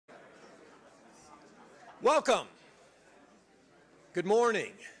Welcome. Good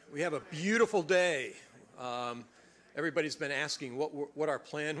morning. We have a beautiful day. Everybody's been asking what our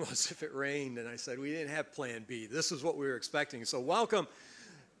plan was if it rained, and I said we didn't have plan B. This is what we were expecting. So welcome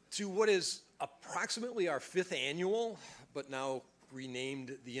to what is approximately our 5th annual, but now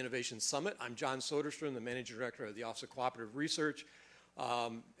renamed the Innovation Summit. I'm John Soderstrom, the Managing Director of the Office of Cooperative Research,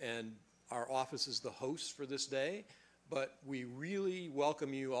 and our office is the host for this day. But we really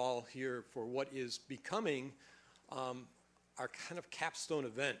welcome you all here for what is becoming our kind of capstone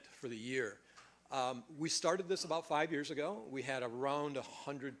event for the year. We started this about 5 years ago. We had around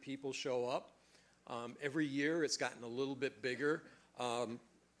 100 people show up. Every year it's gotten a little bit bigger. I'm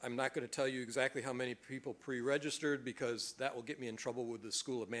not going to tell you exactly how many people pre-registered because that will get me in trouble with the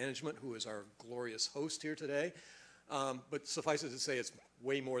School of Management, who is our glorious host here today. But suffice it to say it's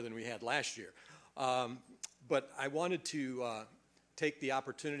way more than we had last year. But I wanted to take the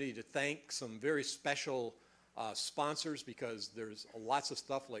opportunity to thank some very special sponsors because there's lots of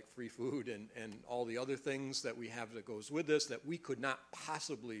stuff like free food and all the other things that we have that goes with this that we could not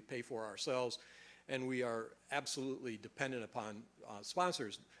possibly pay for ourselves, and we are absolutely dependent upon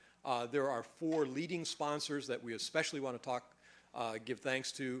sponsors. There are 4 leading sponsors that we especially want to give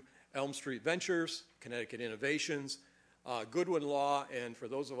thanks to: Elm Street Ventures, Connecticut Innovations, Goodwin Law, and for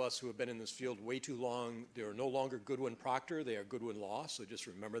those of us who have been in this field way too long, they are no longer Goodwin Proctor, they are Goodwin Law, so just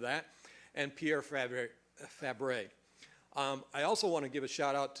remember that, and Pierre Fabre. I also want to give a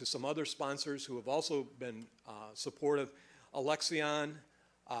shout out to some other sponsors who have also been supportive. Alexion,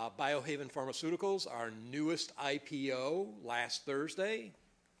 Biohaven Pharmaceuticals, our newest IPO last Thursday,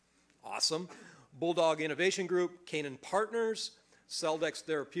 awesome. Bulldog Innovation Group, Canaan Partners, Celldex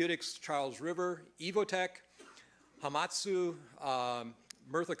Therapeutics, Charles River, Evotech, Hamatsu,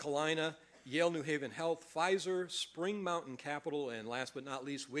 Mirtha Kalina, Yale New Haven Health, Pfizer, Spring Mountain Capital, and last but not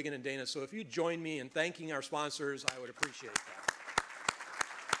least, Wigan and Dana. So if you join me in thanking our sponsors, I would appreciate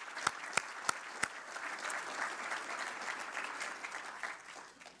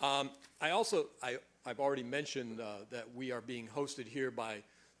that. I've already mentioned that we are being hosted here by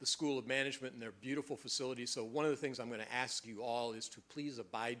the School of Management and their beautiful facilities. So one of the things I'm going to ask you all is to please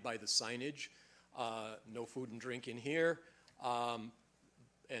abide by the signage. No food and drink in here.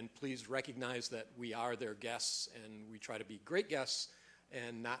 And please recognize that we are their guests and we try to be great guests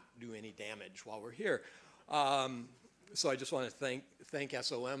and not do any damage while we're here. So I just want to thank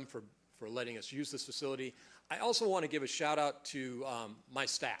SOM for letting us use this facility. I also want to give a shout out to my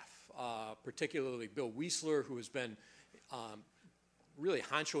staff, particularly Bill Wiesler, who has been really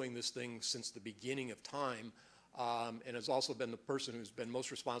honchoing this thing since the beginning of time. And has also been the person who's been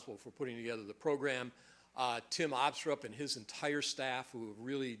most responsible for putting together the program. Tim Obstrup and his entire staff who are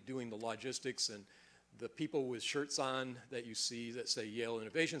really doing the logistics, and the people with shirts on that you see that say Yale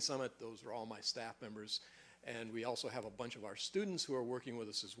Innovation Summit, those are all my staff members. And we also have a bunch of our students who are working with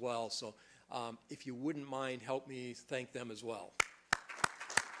us as well. So if you wouldn't mind, help me thank them as well.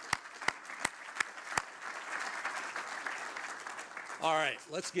 All right,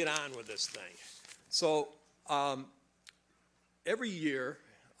 let's get on with this thing. So every year,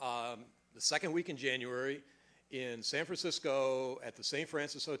 the second week in January in San Francisco at the St.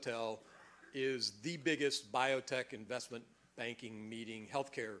 Francis Hotel is the biggest biotech investment banking meeting,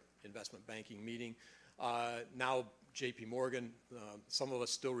 healthcare investment banking meeting. Now JP Morgan, some of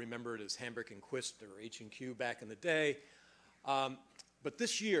us still remember it as Hambrick and Quist or H&Q back in the day. But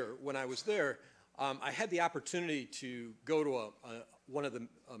this year, when I was there, I had the opportunity to go to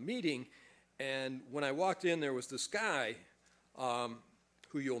a meeting. And when I walked in, there was this guy,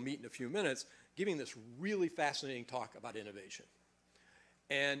 who you'll meet in a few minutes, giving this really fascinating talk about innovation.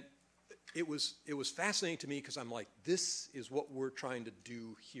 And it was fascinating to me because I'm like, this is what we're trying to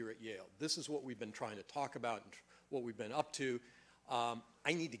do here at Yale. This is what we've been trying to talk about and what we've been up to.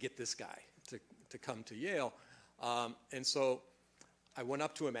 I need to get this guy to come to Yale. And so I went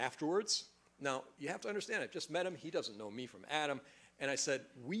up to him afterwards. Now, you have to understand, I just met him. He doesn't know me from Adam. And I said,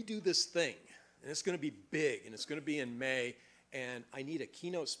 we do this thing, and it's going to be big, and it's going to be in May, and I need a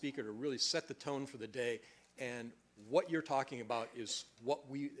keynote speaker to really set the tone for the day, and what you're talking about is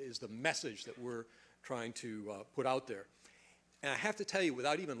the message that we're trying to put out there. And I have to tell you,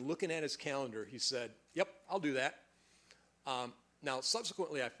 without even looking at his calendar, he said, yep, I'll do that. Now,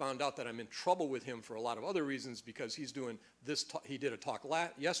 subsequently, I found out that I'm in trouble with him for a lot of other reasons because he's doing this. He did a talk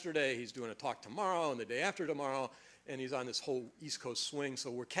yesterday, he's doing a talk tomorrow and the day after tomorrow, and he's on this whole East Coast swing,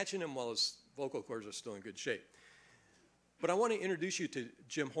 so we're catching him while his vocal cords are still in good shape. But I want to introduce you to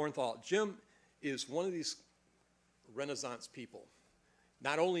Jim Hornthal. Jim is one of these Renaissance people.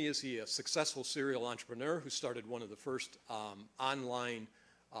 Not only is he a successful serial entrepreneur who started one of the first online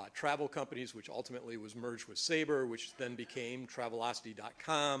travel companies, which ultimately was merged with Sabre, which then became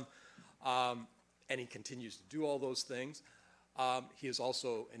Travelocity.com, and he continues to do all those things. He is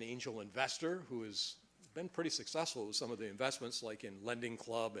also an angel investor who has been pretty successful with some of the investments, like in Lending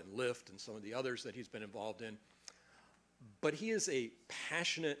Club and Lyft and some of the others that he's been involved in. But he is a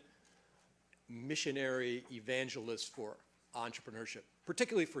passionate missionary evangelist for entrepreneurship,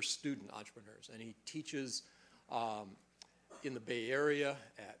 particularly for student entrepreneurs. And he teaches in the Bay Area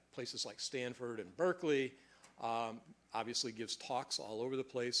at places like Stanford and Berkeley, obviously gives talks all over the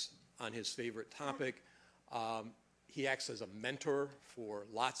place on his favorite topic. He acts as a mentor for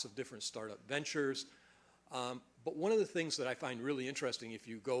lots of different startup ventures. But one of the things that I find really interesting, if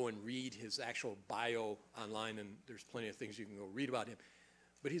you go and read his actual bio online, and there's plenty of things you can go read about him,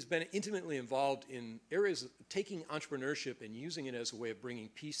 but he's been intimately involved in areas of taking entrepreneurship and using it as a way of bringing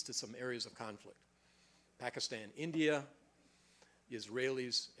peace to some areas of conflict. Pakistan, India,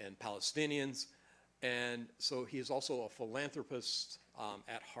 Israelis and Palestinians, and so he is also a philanthropist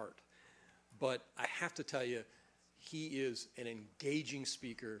at heart. But I have to tell you, he is an engaging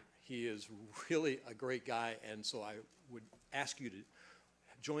speaker. He is really a great guy, and so I would ask you to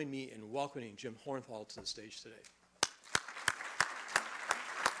join me in welcoming Jim Hornthal to the stage today.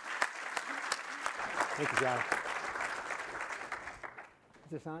 Thank you, John.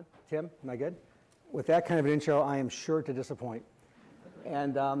 Is this on? Tim, am I good? With that kind of an intro, I am sure to disappoint.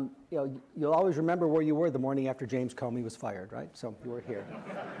 And you know, you'll always remember where you were the morning after James Comey was fired, right? So you were here.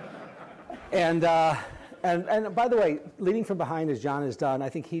 And by the way, leading from behind as John has done, I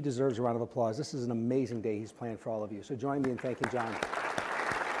think he deserves a round of applause. This is an amazing day he's planned for all of you. So join me in thanking John.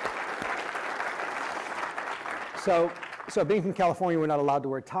 So being from California, we're not allowed to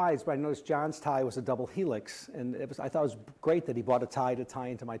wear ties, but I noticed John's tie was a double helix. And I thought it was great that he bought a tie to tie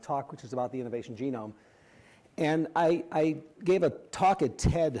into my talk, which is about the innovation genome. And I gave a talk at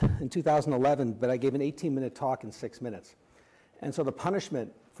TED in 2011, but I gave an 18-minute talk in 6 minutes. And so the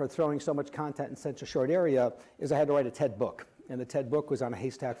punishment for throwing so much content in such a short area is I had to write a TED book. And the TED book was on a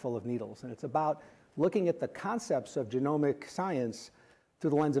haystack full of needles. And it's about looking at the concepts of genomic science through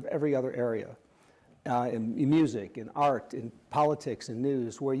the lens of every other area, in music, in art, in politics, in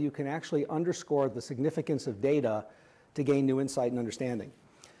news, where you can actually underscore the significance of data to gain new insight and understanding.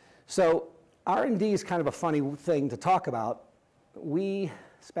 So R&D is kind of a funny thing to talk about. We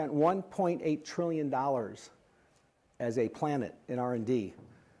spent $1.8 trillion as a planet in R&D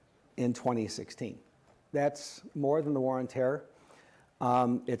in 2016. That's more than the war on terror.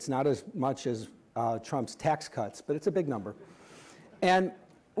 It's not as much as Trump's tax cuts, but it's a big number. And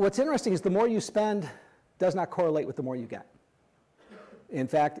what's interesting is the more you spend does not correlate with the more you get. In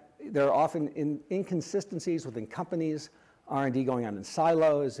fact, there are often inconsistencies within companies, R&D going on in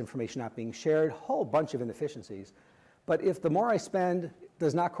silos, information not being shared, a whole bunch of inefficiencies. But if the more I spend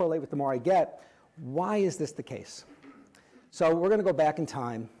does not correlate with the more I get, why is this the case? So we're going to go back in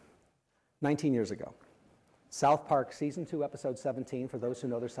time 19 years ago. South Park, Season 2, Episode 17, for those who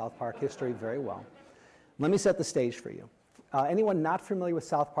know their South Park history very well. Let me set the stage for you. Anyone not familiar with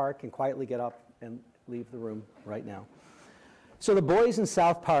South Park can quietly get up and leave the room right now. So the boys in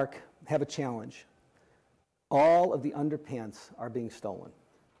South Park have a challenge. All of the underpants are being stolen.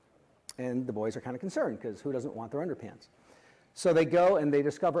 And the boys are kind of concerned, because who doesn't want their underpants? So they go and they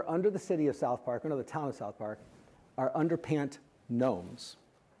discover under the city of South Park, under the town of South Park, are underpant gnomes.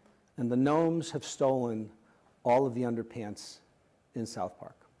 And the gnomes have stolen all of the underpants in South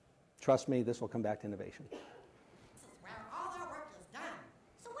Park. Trust me, this will come back to innovation. Well, all their work is done.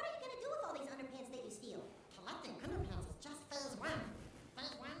 So what are you going to do with all these underpants that you steal? Collecting underpants is just phase 1.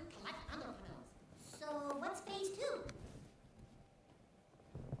 Phase 1, collect underpants. So what's phase 2?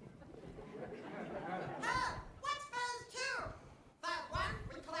 What's phase 2? Phase 1,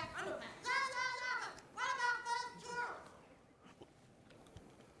 we collect underpants. Yeah. What about phase 2?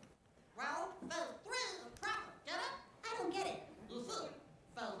 Well, phase 3 is profit. Get it? I don't get it. You see,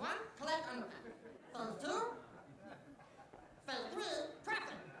 phase 1, collect underpants. Phase 2, phase 3,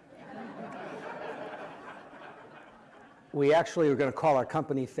 profit. We actually were going to call our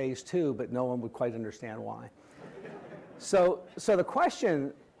company Phase 2, but no one would quite understand why. So the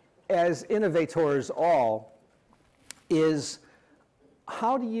question, as innovators all, is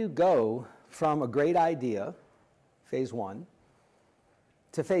how do you go from a great idea, Phase 1,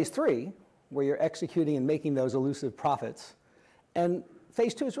 to Phase 3, where you're executing and making those elusive profits? And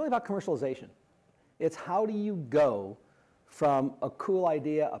Phase 2 is really about commercialization. It's how do you go from a cool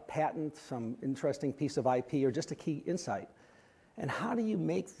idea, a patent, some interesting piece of IP, or just a key insight, and how do you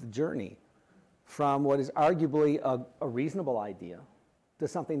make the journey from what is arguably a reasonable idea to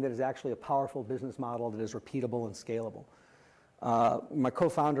something that is actually a powerful business model that is repeatable and scalable? My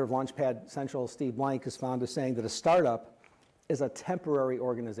co-founder of Launchpad Central, Steve Blank, is fond of saying that a startup is a temporary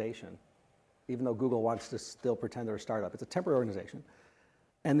organization, even though Google wants to still pretend they're a startup. It's a temporary organization.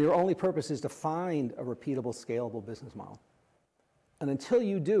 And their only purpose is to find a repeatable, scalable business model. And until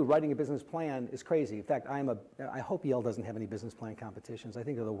you do, writing a business plan is crazy. In fact, I hope Yale doesn't have any business plan competitions. I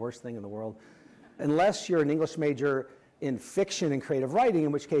think they're the worst thing in the world. Unless you're an English major in fiction and creative writing,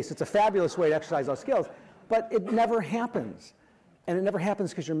 in which case it's a fabulous way to exercise those skills. But it never happens. And it never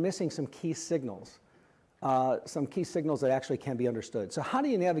happens because you're missing some key signals. That actually can be understood. So how do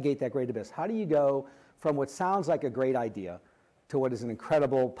you navigate that great abyss? How do you go from what sounds like a great idea to what is an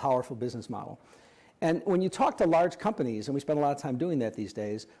incredible, powerful business model? And when you talk to large companies, and we spend a lot of time doing that these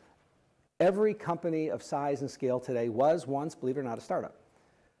days, every company of size and scale today was once, believe it or not, a startup.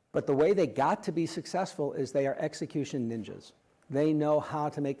 But the way they got to be successful is they are execution ninjas. They know how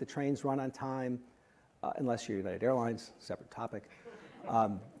to make the trains run on time, unless you're United Airlines, separate topic,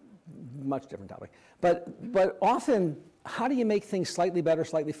 much different topic. But often, how do you make things slightly better,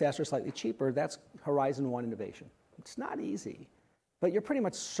 slightly faster, slightly cheaper? That's Horizon 1 innovation. It's not easy, but you're pretty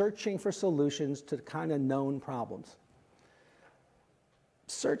much searching for solutions to kind of known problems.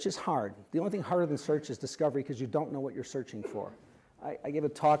 Search is hard. The only thing harder than search is discovery because you don't know what you're searching for. I gave a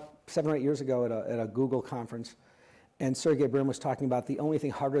talk 7 or 8 years ago at a Google conference, and Sergey Brin was talking about the only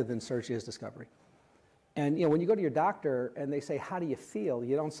thing harder than search is discovery. And when you go to your doctor and they say, how do you feel?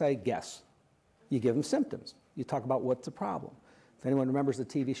 You don't say, guess. You give them symptoms. You talk about what's the problem. If anyone remembers the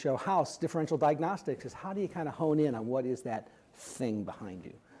TV show House, differential diagnostics is how do you kind of hone in on what is that thing behind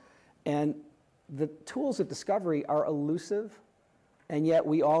you? And the tools of discovery are elusive, and yet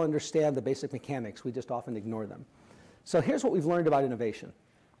we all understand the basic mechanics. We just often ignore them. So here's what we've learned about innovation.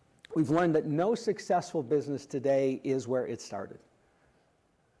 We've learned that no successful business today is where it started.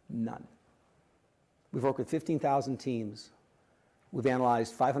 None. We've worked with 15,000 teams. We've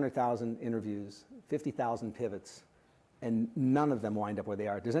analyzed 500,000 interviews, 50,000 pivots, and none of them wind up where they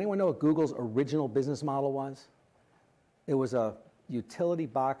are. Does anyone know what Google's original business model was? It was a utility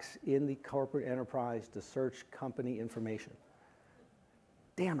box in the corporate enterprise to search company information.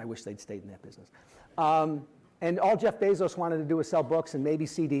 Damn, I wish they'd stayed in that business. And all Jeff Bezos wanted to do was sell books and maybe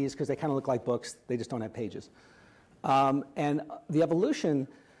CDs because they kind of look like books. They just don't have pages. And the evolution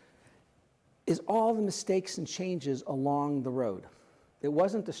is all the mistakes and changes along the road. It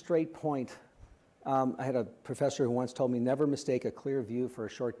wasn't a straight point. I had a professor who once told me, never mistake a clear view for a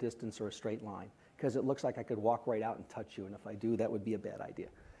short distance or a straight line, because it looks like I could walk right out and touch you, and if I do, that would be a bad idea.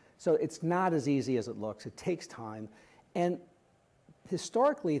 So it's not as easy as it looks. It takes time. And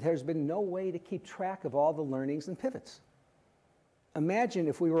historically, there's been no way to keep track of all the learnings and pivots. Imagine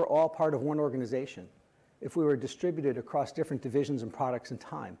if we were all part of one organization, if we were distributed across different divisions and products in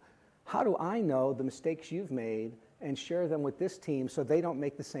time. How do I know the mistakes you've made and share them with this team so they don't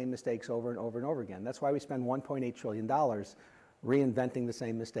make the same mistakes over and over and over again? That's why we spend $1.8 trillion reinventing the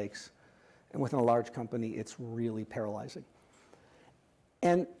same mistakes. And within a large company, it's really paralyzing.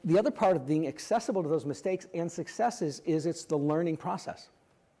 And the other part of being accessible to those mistakes and successes is it's the learning process.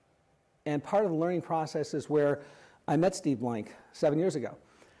 And part of the learning process is where I met Steve Blank 7 years ago.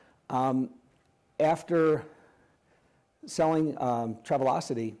 After selling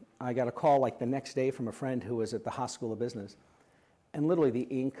Travelocity, I got a call like the next day from a friend who was at the Haas School of Business. And literally the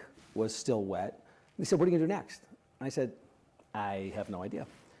ink was still wet. And he said, what are you going to do next? And I said, I have no idea.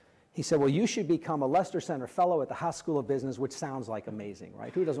 He said, well, you should become a Lester Center Fellow at the Haas School of Business, which sounds like amazing,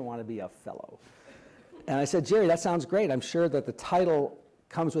 right? Who doesn't want to be a fellow? And I said, Jerry, that sounds great. I'm sure that the title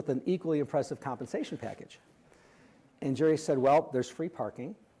comes with an equally impressive compensation package. And Jerry said, well, there's free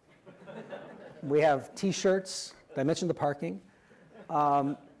parking. We have T-shirts. Did I mention the parking?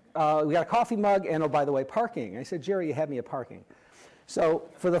 We got a coffee mug, and oh, by the way, parking. I said, Jerry, you had me at parking. So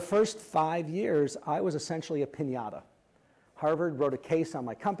for the first 5 years, I was essentially a piñata. Harvard wrote a case on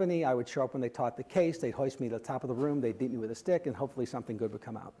my company. I would show up when they taught the case. They'd hoist me to the top of the room. They'd beat me with a stick, and hopefully something good would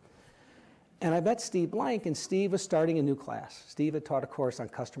come out. And I met Steve Blank, and Steve was starting a new class. Steve had taught a course on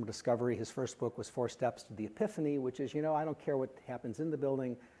customer discovery. His first book was 4 Steps to the Epiphany, which is, you know, I don't care what happens in the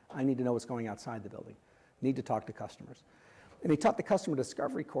building. I need to know what's going outside the building. Need to talk to customers. And he taught the customer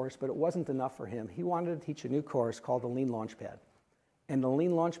discovery course, but it wasn't enough for him. He wanted to teach a new course called the Lean Launchpad. And the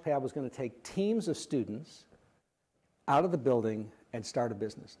Lean Launchpad was going to take teams of students out of the building and start a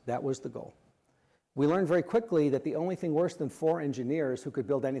business. That was the goal. We learned very quickly that the only thing worse than 4 engineers who could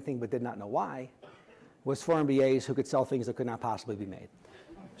build anything but did not know why was 4 MBAs who could sell things that could not possibly be made.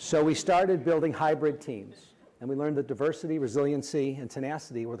 So we started building hybrid teams, and we learned that diversity, resiliency, and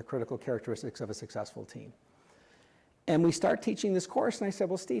tenacity were the critical characteristics of a successful team. And we start teaching this course, and I said,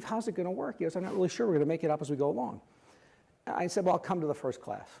 well, Steve, how's it going to work? He goes, I'm not really sure. We're going to make it up as we go along. I said, well, I'll come to the first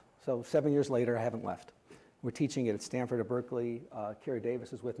class. So 7 years later, I haven't left. We're teaching it at Stanford or Berkeley. Carrie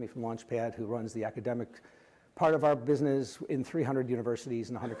Davis is with me from Launchpad, who runs the academic part of our business in 300 universities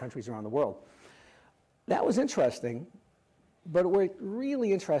in 100 countries around the world. That was interesting, but what's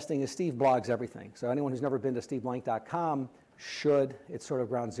really interesting is Steve blogs everything. So anyone who's never been to steveblank.com should. It's sort of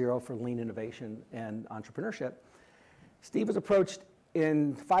ground zero for lean innovation and entrepreneurship. Steve was approached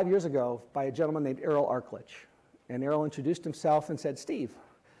 5 years ago by a gentleman named Errol Arklich. And Errol introduced himself and said, Steve,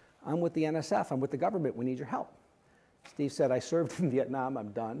 I'm with the NSF, I'm with the government, we need your help. Steve said, I served in Vietnam,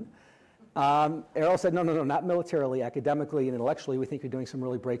 I'm done. Errol said, no, not militarily, academically and intellectually, we think you're doing some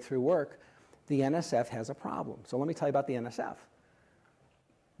really breakthrough work. The NSF has a problem. So let me tell you about the NSF.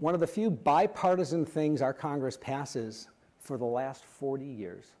 One of the few bipartisan things our Congress passes for the last 40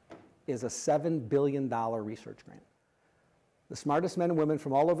 years is a $7 billion research grant. The smartest men and women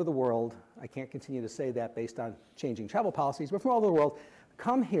from all over the world, I can't continue to say that based on changing travel policies, but from all over the world,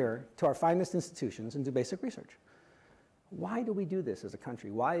 come here to our finest institutions and do basic research. Why do we do this as a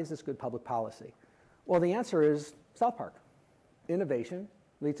country? Why is this good public policy? Well, the answer is South Park. Innovation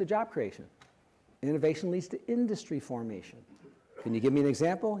leads to job creation. Innovation leads to industry formation. Can you give me an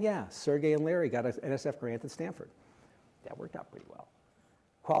example? Yeah, Sergey and Larry got an NSF grant at Stanford. That worked out pretty well.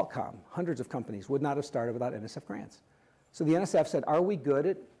 Qualcomm, hundreds of companies would not have started without NSF grants. So the NSF said, are we good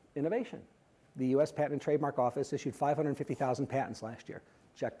at innovation? The US Patent and Trademark Office issued 550,000 patents last year.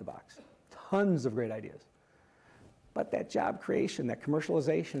 Check the box. Tons of great ideas. But that job creation, that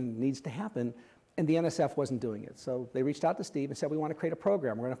commercialization needs to happen, and the NSF wasn't doing it. So they reached out to Steve and said, we want to create a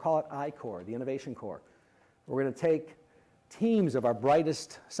program. We're going to call it I-Corps, the Innovation Corps. We're going to take teams of our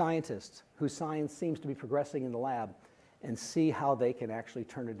brightest scientists whose science seems to be progressing in the lab and see how they can actually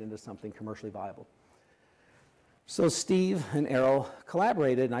turn it into something commercially viable. So Steve and Errol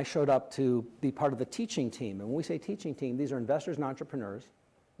collaborated, and I showed up to be part of the teaching team. And when we say teaching team, these are investors and entrepreneurs.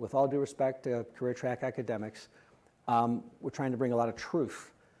 With all due respect to career track academics, we're trying to bring a lot of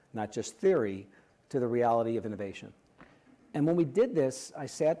truth, not just theory, to the reality of innovation. And when we did this, I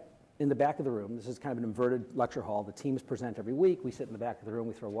sat in the back of the room. This is kind of an inverted lecture hall. The teams present every week. We sit in the back of the room.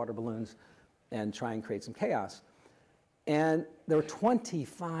 We throw water balloons and try and create some chaos. And there were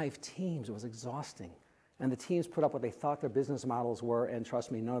 25 teams. It was exhausting. And the teams put up what they thought their business models were, and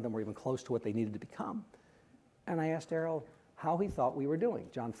trust me, none of them were even close to what they needed to become. And I asked Errol how he thought we were doing.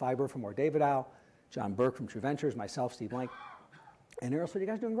 John Fiber from Or Davidow, John Burke from True Ventures, myself, Steve Blank. And Errol said, you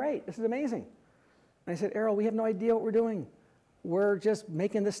guys are doing great. This is amazing. And I said, Errol, we have no idea what we're doing. We're just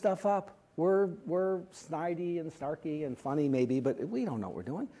making this stuff up. We're snidey and snarky and funny maybe, but we don't know what we're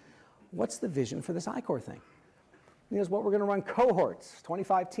doing. What's the vision for this I-Corps thing? He goes, well, we're going to run cohorts,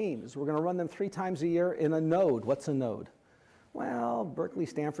 25 teams. We're going to run them 3 times a year in a node. What's a node? Well, Berkeley,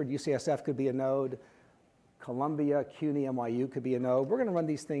 Stanford, UCSF could be a node. Columbia, CUNY, NYU could be a node. We're going to run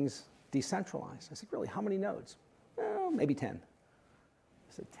these things decentralized. I said, really, how many nodes? Well, maybe 10.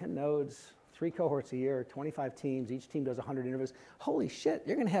 I said, 10 nodes, 3 cohorts a year, 25 teams. Each team does 100 interviews. Holy shit,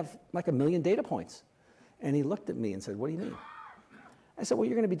 you're going to have like 1 million data points. And he looked at me and said, what do you mean? I said, well,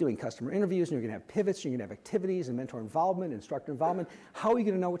 you're going to be doing customer interviews, and you're going to have pivots, you're going to have activities and mentor involvement, instructor involvement. How are you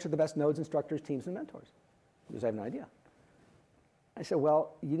going to know which are the best nodes, instructors, teams, and mentors? Because I have no idea. I said,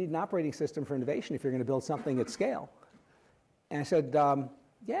 well, you need an operating system for innovation if you're going to build something at scale. And I said,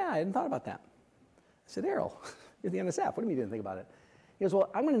 yeah, I hadn't thought about that. I said, Errol, you're the NSF. What do you mean you didn't think about it? He goes,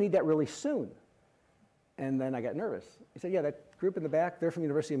 well, I'm going to need that really soon. And then I got nervous. He said, yeah, that group in the back, they're from the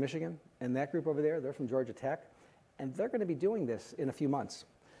University of Michigan, and that group over there, they're from Georgia Tech. And they're going to be doing this in a few months.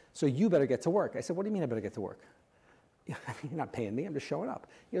 So you better get to work. I said, what do you mean I better get to work? You're not paying me, I'm just showing up.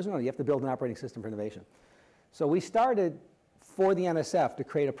 He goes, no, you have to build an operating system for innovation. So we started for the NSF to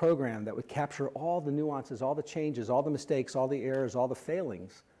create a program that would capture all the nuances, all the changes, all the mistakes, all the errors, all the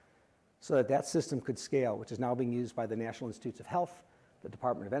failings, so that that system could scale, which is now being used by the National Institutes of Health, the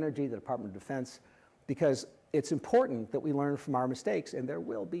Department of Energy, the Department of Defense, because it's important that we learn from our mistakes, and there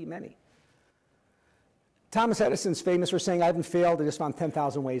will be many. Thomas Edison's famous for saying, I haven't failed, I just found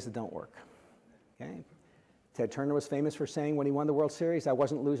 10,000 ways that don't work. Okay? Ted Turner was famous for saying when he won the World Series, I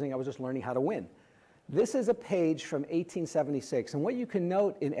wasn't losing, I was just learning how to win. This is a page from 1876, and what you can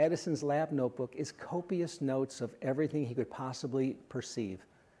note in Edison's lab notebook is copious notes of everything he could possibly perceive,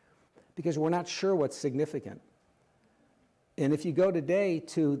 because we're not sure what's significant. And if you go today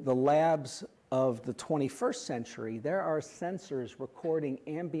to the labs of the 21st century, there are sensors recording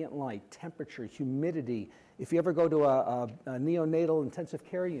ambient light, temperature, humidity. If you ever go to a neonatal intensive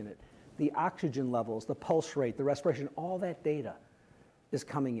care unit, the oxygen levels, the pulse rate, the respiration, all that data is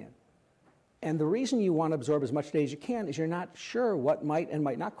coming in. And the reason you want to absorb as much data as you can is you're not sure what might and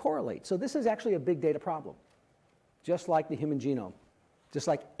might not correlate. So this is actually a big data problem. just like the human genome, just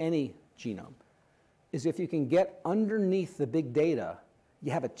like any genome, is if you can get underneath the big data,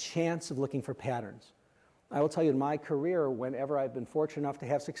 you have a chance of looking for patterns. I will tell you in my career, whenever I've been fortunate enough to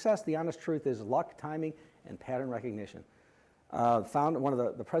have success, the honest truth is luck, timing, and pattern recognition. Found one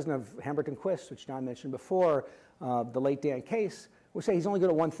of the president of Hamilton Quist, which John mentioned before, the late Dan Case, would say he's only good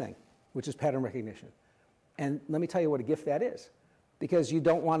at one thing, which is pattern recognition. And let me tell you what a gift that is, because you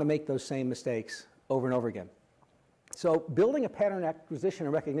don't want to make those same mistakes over and over again. So building a pattern acquisition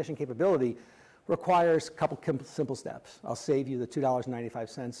and recognition capability requires a couple simple steps. I'll save you the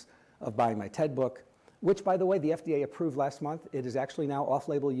 $2.95 of buying my TED book, which, by the way, the FDA approved last month. It is actually now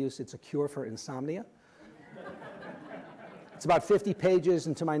off-label use. It's a cure for insomnia. It's about 50 pages,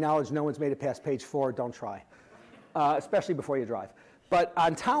 and to my knowledge, no one's made it past page 4. Don't try, especially before you drive. But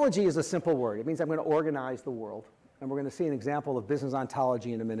ontology is a simple word. It means I'm going to organize the world. And we're going to see an example of business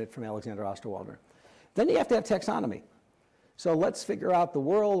ontology in a minute from Alexander Osterwalder. Then you have to have taxonomy. So let's figure out the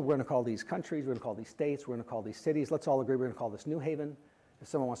world. We're going to call these countries. We're going to call these states. We're going to call these cities. Let's all agree we're going to call this New Haven. If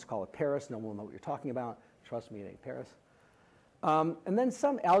someone wants to call it Paris, no one will know what you're talking about. Trust me, it ain't Paris. And then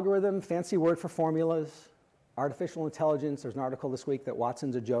some algorithm, fancy word for formulas, artificial intelligence. There's an article this week that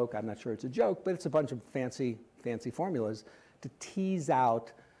Watson's a joke. I'm not sure it's a joke, but it's a bunch of fancy formulas to tease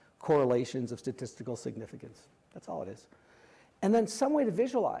out correlations of statistical significance. That's all it is. And then some way to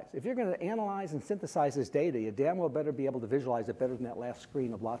visualize. If you're going to analyze and synthesize this data, you damn well better be able to visualize it better than that last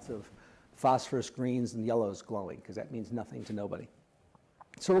screen of lots of phosphorus greens and yellows glowing, because that means nothing to nobody.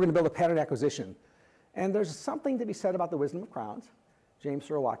 So we're going to build a pattern acquisition. And there's something to be said about the wisdom of crowds, James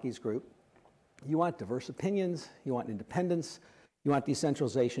Surowiecki's group. You want diverse opinions, you want independence, you want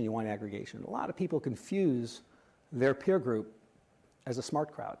decentralization, you want aggregation. A lot of people confuse their peer group as a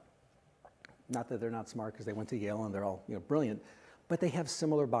smart crowd. Not that they're not smart because they went to Yale and they're all brilliant, but they have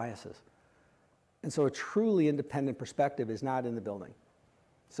similar biases. And so a truly independent perspective is not in the building.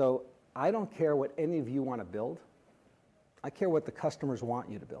 So I don't care what any of you want to build. I care what the customers want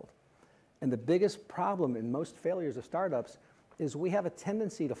you to build. And the biggest problem in most failures of startups is we have a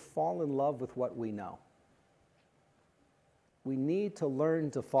tendency to fall in love with what we know. We need to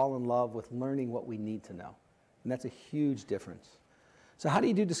learn to fall in love with learning what we need to know. And that's a huge difference. So how do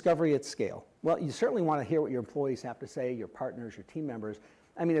you do discovery at scale? Well, you certainly want to hear what your employees have to say, your partners, your team members.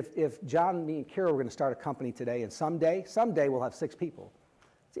 I mean, if John, me, and Kira were going to start a company today, and someday we'll have 6 people.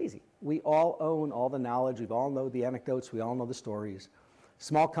 It's easy. We all own all the knowledge. We all know the anecdotes. We all know the stories.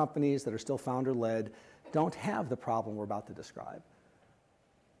 Small companies that are still founder-led don't have the problem we're about to describe.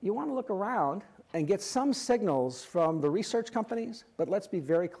 You want to look around and get some signals from the research companies, but let's be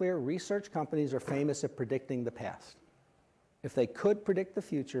very clear, research companies are famous at predicting the past. If they could predict the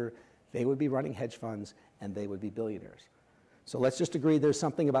future, they would be running hedge funds and they would be billionaires. So let's just agree there's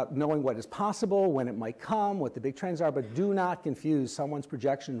something about knowing what is possible, when it might come, what the big trends are, but do not confuse someone's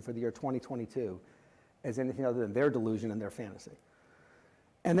projection for the year 2022 as anything other than their delusion and their fantasy.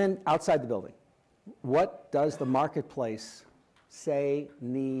 And then outside the building, what does the marketplace say,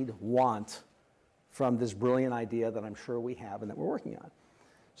 need, want from this brilliant idea that I'm sure we have and that we're working on?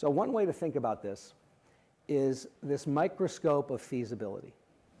 So one way to think about this is this microscope of feasibility.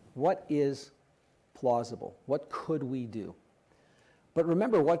 What is plausible? What could we do? But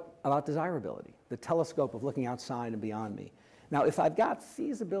remember, what about desirability? The telescope of looking outside and beyond me. Now, if I've got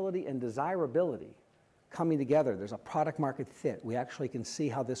feasibility and desirability coming together, there's a product market fit. We actually can see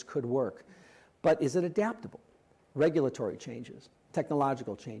how this could work. But is it adaptable? Regulatory changes,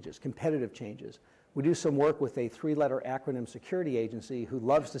 technological changes, competitive changes. We do some work with a 3-letter acronym security agency who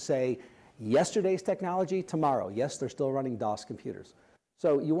loves to say, yesterday's technology, tomorrow. Yes, they're still running DOS computers.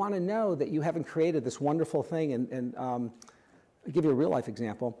 So you want to know that you haven't created this wonderful thing. And I'll give you a real-life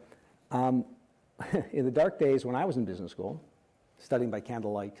example. In the dark days when I was in business school, studying by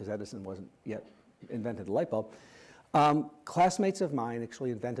candlelight because Edison wasn't yet invented the light bulb, classmates of mine actually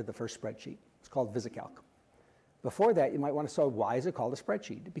invented the first spreadsheet. It's called VisiCalc. Before that, you might want to say, why is it called a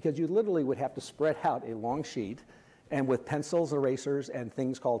spreadsheet? Because you literally would have to spread out a long sheet, and with pencils, erasers, and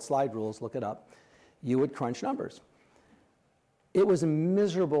things called slide rules, look it up, you would crunch numbers. It was a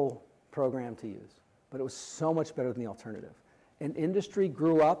miserable program to use, but it was so much better than the alternative. An industry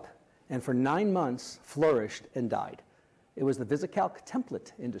grew up and for 9 months flourished and died. It was the VisiCalc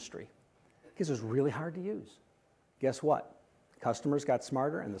template industry because it was really hard to use. Guess what? Customers got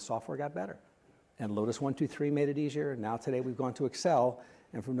smarter and the software got better. And Lotus 123 made it easier. Now today we've gone to Excel.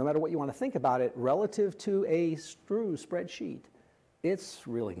 And from no matter what you want to think about it, relative to a Strew spreadsheet, it's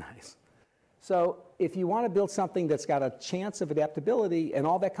really nice. So if you want to build something that's got a chance of adaptability and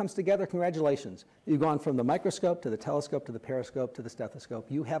all that comes together, congratulations. You've gone from the microscope to the telescope to the periscope to the stethoscope.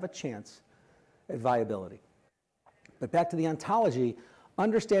 You have a chance at viability. But back to the ontology,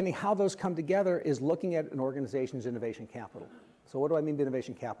 understanding how those come together is looking at an organization's innovation capital. So what do I mean by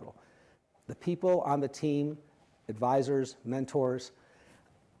innovation capital? The people on the team, advisors, mentors,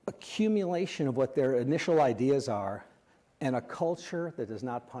 accumulation of what their initial ideas are, and a culture that does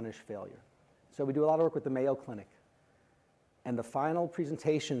not punish failure. So we do a lot of work with the Mayo Clinic. And the final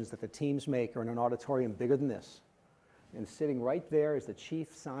presentations that the teams make are in an auditorium bigger than this. And sitting right there is the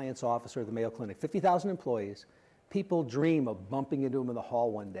chief science officer of the Mayo Clinic, 50,000 employees. People dream of bumping into him in the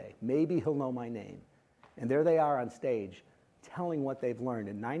hall one day. Maybe he'll know my name. And there they are on stage telling what they've learned.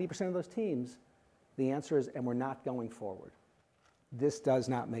 And 90% of those teams, the answer is, and we're not going forward. This does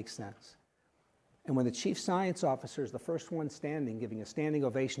not make sense. And when the chief science officer is the first one standing, giving a standing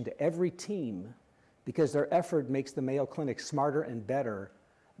ovation to every team because their effort makes the Mayo Clinic smarter and better,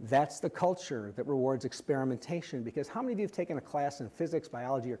 that's the culture that rewards experimentation. Because how many of you have taken a class in physics,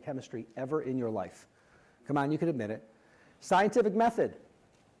 biology, or chemistry ever in your life? Come on, you can admit it. Scientific method.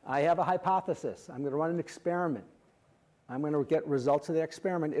 I have a hypothesis. I'm going to run an experiment. I'm going to get results of the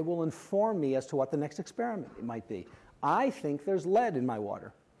experiment. It will inform me as to what the next experiment might be. I think there's lead in my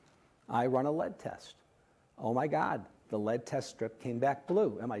water. I run a lead test. Oh my God, the lead test strip came back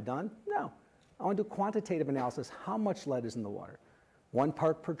blue. Am I done? No. I want to do quantitative analysis. How much lead is in the water? 1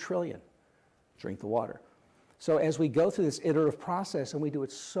 part per trillion. Drink the water. So as we go through this iterative process, and we do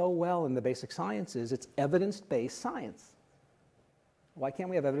it so well in the basic sciences, it's evidence-based science. Why can't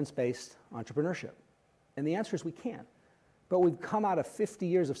we have evidence-based entrepreneurship? And the answer is we can. But we've come out of 50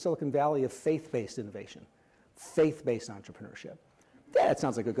 years of Silicon Valley of faith-based innovation, faith-based entrepreneurship. Yeah, that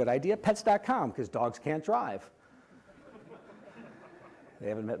sounds like a good idea. Pets.com, because dogs can't drive. They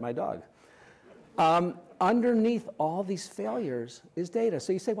haven't met my dog. Underneath all these failures is data.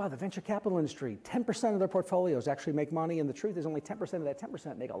 So you say, wow, the venture capital industry, 10% of their portfolios actually make money, and the truth is only 10% of that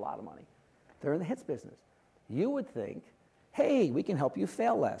 10% make a lot of money. They're in the hits business. You would think, hey, we can help you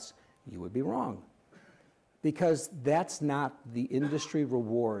fail less. You would be wrong. Because that's not the industry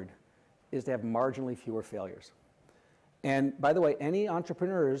reward, is to have marginally fewer failures. And by the way, any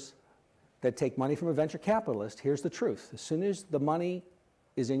entrepreneurs that take money from a venture capitalist, here's the truth. As soon as the money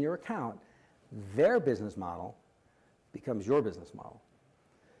is in your account, their business model becomes your business model.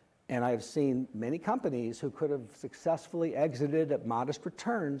 And I've seen many companies who could have successfully exited at modest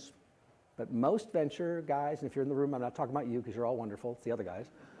returns, but most venture guys, and if you're in the room, I'm not talking about you because you're all wonderful, it's the other guys.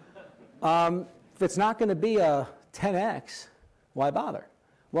 If it's not going to be a 10x, why bother?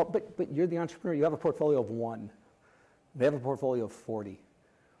 Well, but you're the entrepreneur. You have a portfolio of 1. They have a portfolio of 40.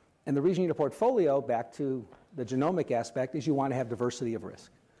 And the reason you need a portfolio, back to the genomic aspect, is you want to have diversity of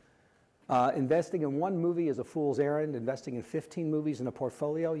risk. Investing in 1 movie is a fool's errand. Investing in 15 movies in a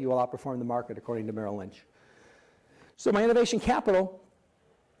portfolio, you will outperform the market, according to Merrill Lynch. So my innovation capital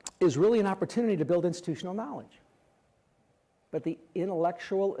is really an opportunity to build institutional knowledge. But the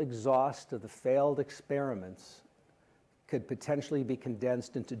intellectual exhaust of the failed experiments could potentially be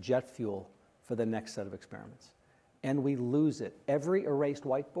condensed into jet fuel for the next set of experiments. And we lose it. Every erased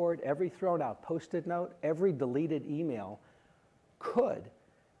whiteboard, every thrown out Post-it note, every deleted email could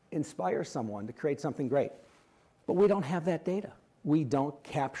inspire someone to create something great. But we don't have that data. We don't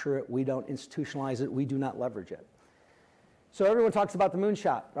capture it. We don't institutionalize it. We do not leverage it. So everyone talks about the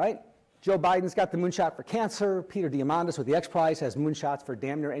moonshot, right? Joe Biden's got the moonshot for cancer. Peter Diamandis with the X Prize has moonshots for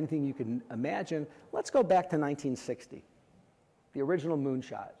damn near anything you can imagine. Let's go back to 1960, the original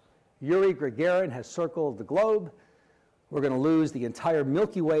moonshot. Yuri Gagarin has circled the globe. We're going to lose the entire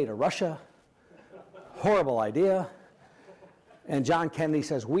Milky Way to Russia. Horrible idea. And John Kennedy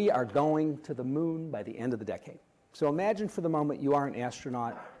says, we are going to the moon by the end of the decade. So imagine for the moment you are an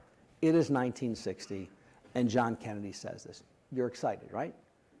astronaut. It is 1960, and John Kennedy says this. You're excited, right?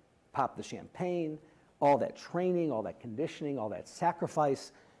 Pop the champagne, all that training, all that conditioning, all that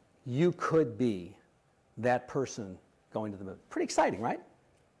sacrifice. You could be that person going to the moon. Pretty exciting, right?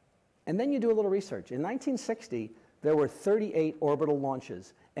 And then you do a little research. In 1960, there were 38 orbital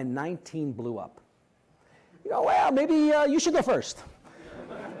launches, and 19 blew up. You go, well, maybe you should go first.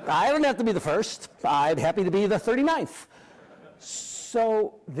 I don't have to be the first. I'm happy to be the 39th.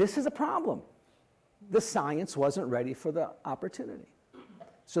 So this is a problem. The science wasn't ready for the opportunity.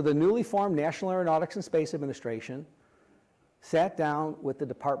 So the newly formed National Aeronautics and Space Administration sat down with the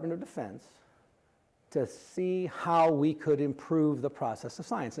Department of Defense to see how we could improve the process of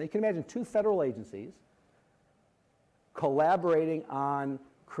science. Now you can imagine 2 federal agencies collaborating on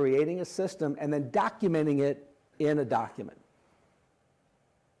creating a system and then documenting it in a document.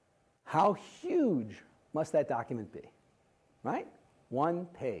 How huge must that document be, right? 1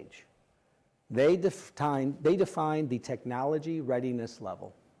 page. They defined the technology readiness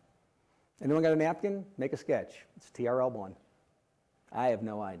level. Anyone got a napkin? Make a sketch. It's TRL1. I have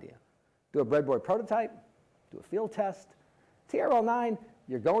no idea. Do a breadboard prototype, do a field test. TRL9,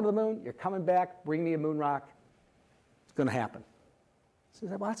 you're going to the moon, you're coming back, bring me a moon rock. It's going to happen. So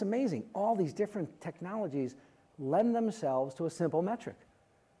well, that's amazing. All these different technologies lend themselves to a simple metric.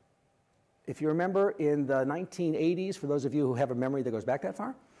 If you remember in the 1980s, for those of you who have a memory that goes back that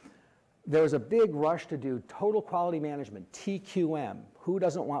far, there was a big rush to do total quality management, TQM. Who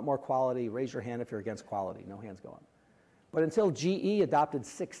doesn't want more quality? Raise your hand if you're against quality. No hands go up. But until GE adopted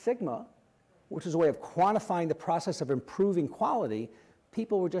Six Sigma, which is a way of quantifying the process of improving quality,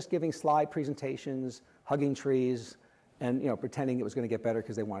 people were just giving slide presentations, hugging trees, and pretending it was going to get better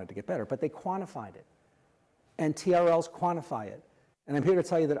because they wanted to get better. But they quantified it. And TRLs quantify it. And I'm here to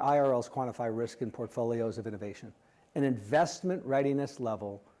tell you that IRLs quantify risk in portfolios of innovation. An investment readiness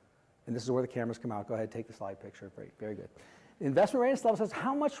level, and this is where the cameras come out. Go ahead, take the slide picture. Very, very good. Investment readiness level says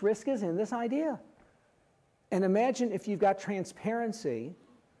how much risk is in this idea. And imagine if you've got transparency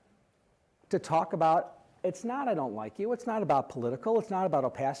to talk about, it's not I don't like you, it's not about political, it's not about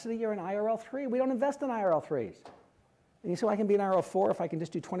opacity, you're an IRL3. We don't invest in IRL3s. And you say, well, I can be an IRL4 if I can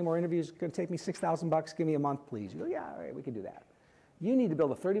just do 20 more interviews. It's going to take me $6,000, give me a month, please. You go, yeah, all right, we can do that. You need to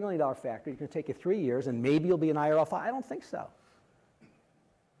build a $30 million factory. It's going to take you 3 years, and maybe you'll be an IRL5. I don't think so.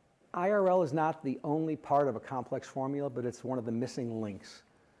 IRL is not the only part of a complex formula, but it's one of the missing links.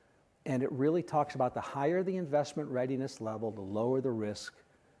 And it really talks about the higher the investment readiness level, the lower the risk.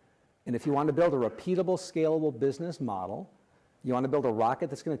 And if you want to build a repeatable, scalable business model, you want to build a rocket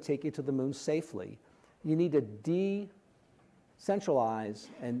that's going to take you to the moon safely, you need to decentralize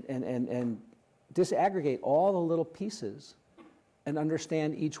and disaggregate all the little pieces and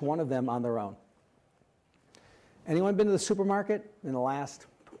understand each one of them on their own. Anyone been to the supermarket in the last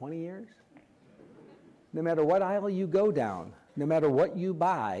 20 years? No matter what aisle you go down, no matter what you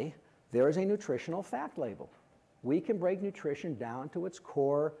buy, there is a nutritional fact label. We can break nutrition down to its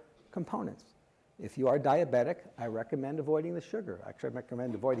core components. If you are diabetic, I recommend avoiding the sugar. Actually, I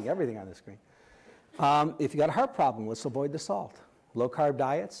recommend avoiding everything on the screen. If you got a heart problem, let's avoid the salt. Low-carb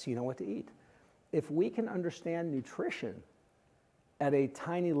diets, you know what to eat. If we can understand nutrition at a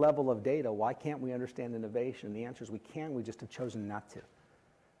tiny level of data, why can't we understand innovation? The answer is we can, we just have chosen not to.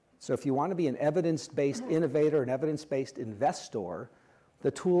 So if you want to be an evidence-based innovator, an evidence-based investor, the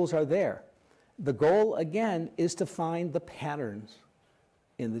tools are there. The goal, again, is to find the patterns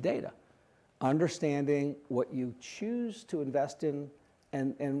in the data. Understanding what you choose to invest in,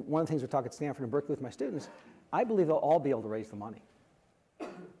 and one of the things we talk at Stanford and Berkeley with my students, I believe they'll all be able to raise the money.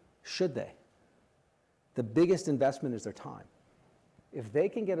 Should they? The biggest investment is their time. If they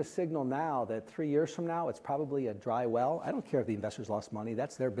can get a signal now that 3 years from now it's probably a dry well, I don't care if the investors lost money.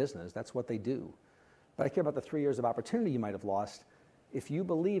 That's their business. That's what they do. But I care about the 3 years of opportunity you might have lost. If you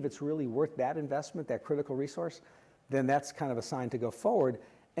believe it's really worth that investment, that critical resource, then that's kind of a sign to go forward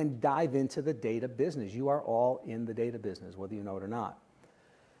and dive into the data business. You are all in the data business, whether you know it or not.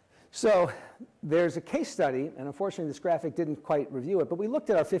 So there's a case study, and unfortunately this graphic didn't quite review it, but we looked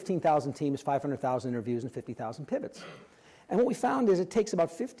at our 15,000 teams, 500,000 interviews, and 50,000 pivots. And what we found is it takes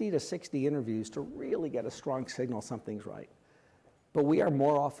about 50 to 60 interviews to really get a strong signal something's right. But we are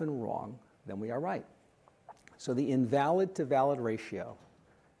more often wrong than we are right. So the invalid to valid ratio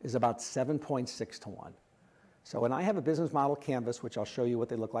is about 7.6 to 1. So when I have a business model canvas, which I'll show you what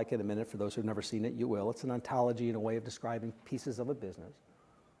they look like in a minute, for those who've never seen it, you will. It's an ontology and a way of describing pieces of a business.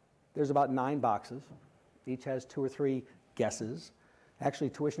 There's about 9 boxes. Each has 2 or 3 guesses. Actually,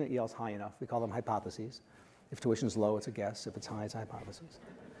 tuition at Yale is high enough. We call them hypotheses. If tuition is low, it's a guess. If it's high, it's a hypothesis.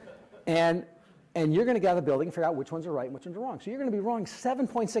 And you're going to get out of the building and figure out which ones are right and which ones are wrong. So you're going to be wrong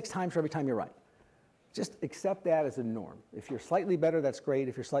 7.6 times for every time you're right. Just accept that as a norm. If you're slightly better, that's great.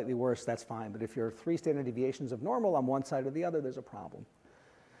 If you're slightly worse, that's fine. But if you're 3 standard deviations of normal on one side or the other, there's a problem.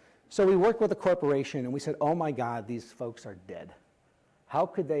 So we worked with a corporation, and we said, oh my God, these folks are dead. How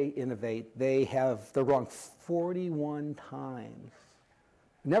could they innovate? They're wrong 41 times.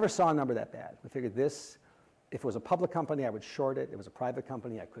 Never saw a number that bad. We figured this, if it was a public company, I would short it. If it was a private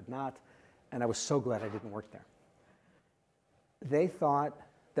company, I could not. And I was so glad I didn't work there. They thought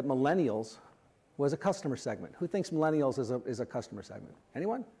that millennials was a customer segment. Who thinks millennials is a customer segment?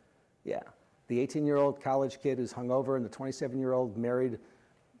 Anyone? Yeah. The 18-year-old college kid who's hungover and the 27-year-old married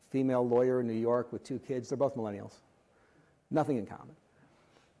female lawyer in New York with 2 kids, they're both millennials. Nothing in common.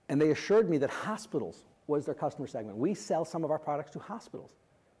 And they assured me that hospitals was their customer segment. We sell some of our products to hospitals.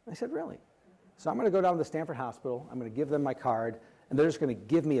 I said, really? So I'm going to go down to the Stanford Hospital, I'm going to give them my card, and they're just going to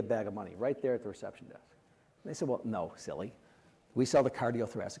give me a bag of money right there at the reception desk. And they said, well, no, silly. We sell to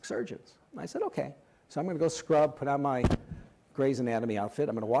cardiothoracic surgeons. And I said, okay. So I'm going to go scrub, put on my Grey's Anatomy outfit.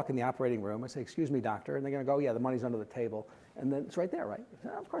 I'm going to walk in the operating room. I say, excuse me, doctor. And they're going to go, yeah, the money's under the table. And then it's right there, right?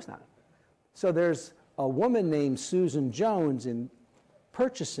 No, of course not. So there's a woman named Susan Jones in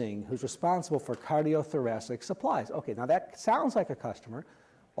purchasing who's responsible for cardiothoracic supplies. Okay, now that sounds like a customer.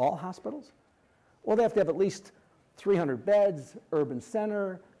 All hospitals? Well, they have to have at least 300 beds, urban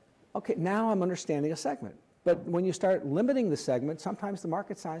center. Okay, now I'm understanding a segment. But when you start limiting the segment, sometimes the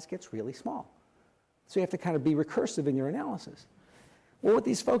market size gets really small. So you have to kind of be recursive in your analysis. Well, what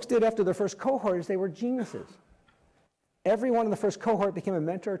these folks did after their first cohort is they were geniuses. Everyone in the first cohort became a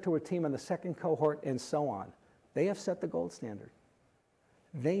mentor to a team on the second cohort and so on. They have set the gold standard.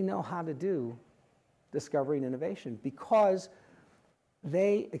 They know how to do discovery and innovation because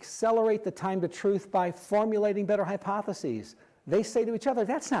they accelerate the time to truth by formulating better hypotheses. They say to each other,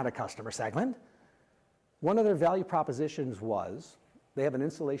 that's not a customer segment. One of their value propositions was they have an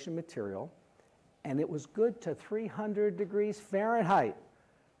insulation material and it was good to 300 degrees Fahrenheit.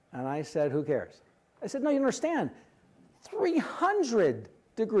 And I said, who cares? I said, no, you don't understand. 300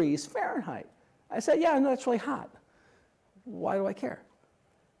 degrees Fahrenheit. I said, yeah, no, that's really hot. Why do I care?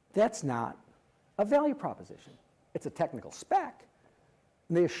 That's not a value proposition. It's a technical spec.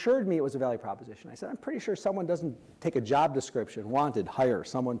 And they assured me it was a value proposition. I said, I'm pretty sure someone doesn't take a job description, wanted, hire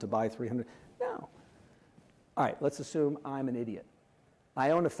someone to buy 300. No. All right, let's assume I'm an idiot.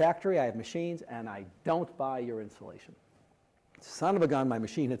 I own a factory, I have machines, and I don't buy your insulation. Son of a gun, my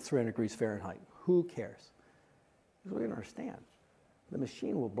machine hits 300 degrees Fahrenheit. Who cares? Because we don't understand. The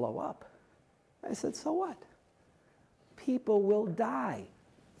machine will blow up. I said, so what? People will die.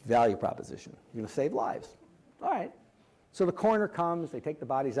 Value proposition. You're going to save lives. All right. So the coroner comes, they take the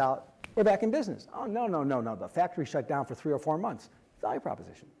bodies out. We're back in business. Oh, no, no, no, no. The factory shut down for 3 or 4 months. Value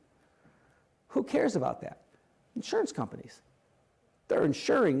proposition. Who cares about that? Insurance companies. They're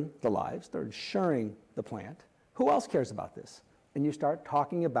insuring the lives. They're insuring the plant. Who else cares about this? And you start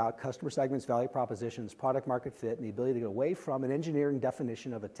talking about customer segments, value propositions, product market fit, and the ability to get away from an engineering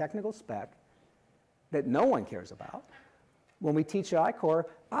definition of a technical spec that no one cares about. When we teach at I-Corps,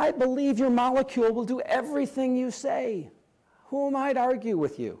 I believe your molecule will do everything you say. Who am I to argue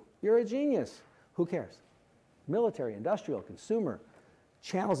with you? You're a genius. Who cares? Military, industrial, consumer,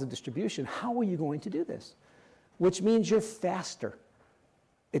 channels of distribution. How are you going to do this? Which means you're faster.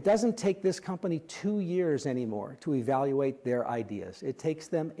 It doesn't take this company 2 years anymore to evaluate their ideas. It takes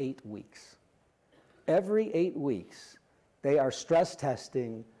them 8 weeks. Every 8 weeks, they are stress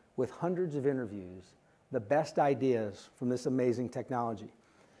testing with hundreds of interviews the best ideas from this amazing technology.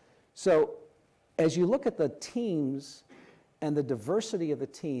 So as you look at the teams and the diversity of the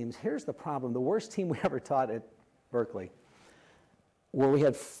teams, here's the problem. The worst team we ever taught at Berkeley, where we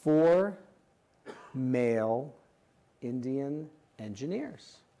had 4 male Indian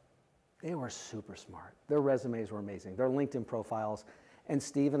engineers. They were super smart. Their resumes were amazing. Their LinkedIn profiles. And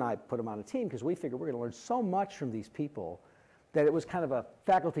Steve and I put them on a team because we figured we're going to learn so much from these people that it was kind of a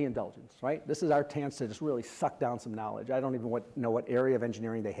faculty indulgence, right? This is our chance to just really suck down some knowledge. I don't even know what area of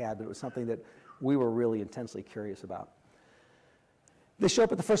engineering they had, but it was something that we were really intensely curious about. They show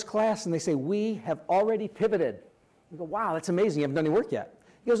up at the first class and they say, we have already pivoted. We go, wow, that's amazing. You haven't done any work yet.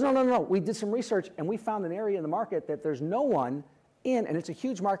 He goes, no, no, no. We did some research and we found an area in the market that there's no one in, and it's a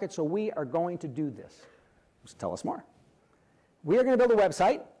huge market, so we are going to do this. Just tell us more. We are going to build a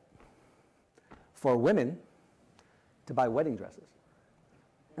website for women to buy wedding dresses.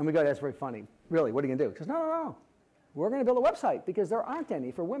 And we go, that's very funny. Really, what are you going to do? He goes, no, no, no. We're going to build a website because there aren't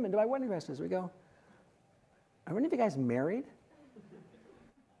any for women to buy wedding dresses. We go, are any of you guys married?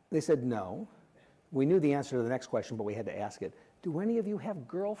 They said, no. We knew the answer to the next question, but we had to ask it. Do any of you have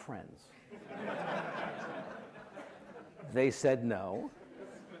girlfriends? They said no.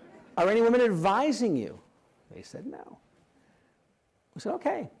 Are any women advising you? They said no. We said,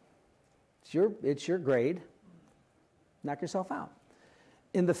 okay, it's your grade. Knock yourself out.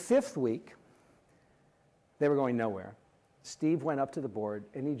 In the 5th week, they were going nowhere. Steve went up to the board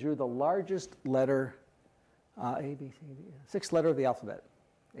and he drew the largest letter, A, B, C, D, 6th letter of the alphabet,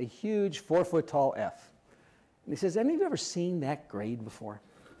 a huge 4-foot-tall F. And he says, any of you ever seen that grade before?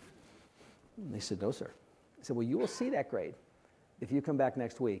 And they said, no, sir. I said, well, you will see that grade if you come back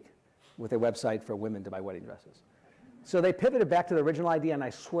next week with a website for women to buy wedding dresses. So they pivoted back to the original idea, and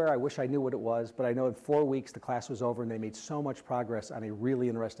I swear I wish I knew what it was, but I know in 4 weeks the class was over and they made so much progress on a really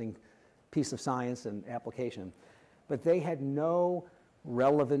interesting piece of science and application. But they had no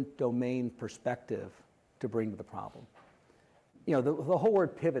relevant domain perspective to bring to the problem. You know, the whole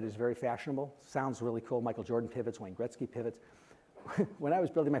word pivot is very fashionable. Sounds really cool. Michael Jordan pivots, Wayne Gretzky pivots. When I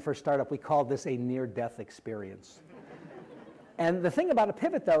was building my first startup, we called this a near-death experience. And the thing about a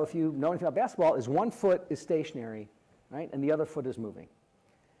pivot, though, if you know anything about basketball, is 1 foot is stationary right? And the other foot is moving.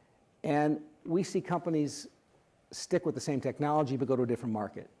 And we see companies stick with the same technology but go to a different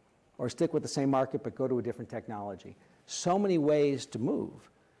market, or stick with the same market but go to a different technology. So many ways to move.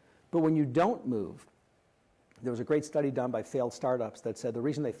 But when you don't move, there was a great study done by failed startups that said the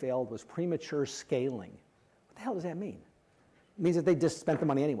reason they failed was premature scaling. What the hell does that mean? It means that they just spent the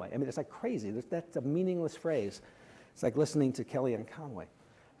money anyway. I mean, it's like crazy. That's a meaningless phrase. It's like listening to Kellyanne Conway.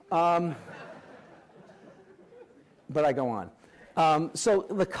 But I go on. So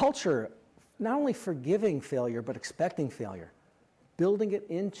the culture, not only forgiving failure, but expecting failure, building it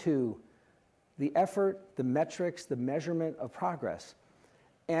into the effort, the metrics, the measurement of progress,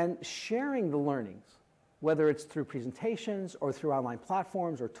 and sharing the learnings, whether it's through presentations or through online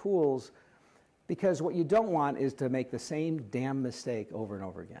platforms or tools, because what you don't want is to make the same damn mistake over and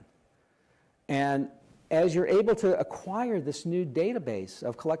over again. And as you're able to acquire this new database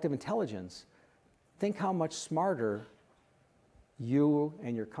of collective intelligence, think how much smarter you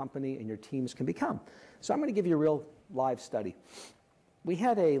and your company and your teams can become. So I'm going to give you a real live study. We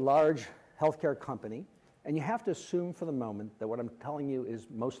had a large healthcare company, and you have to assume for the moment that what I'm telling you is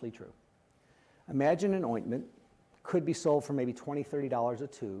mostly true. Imagine an ointment could be sold for maybe $20, $30 a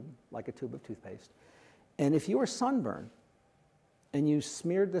tube, like a tube of toothpaste. And if you were sunburned and you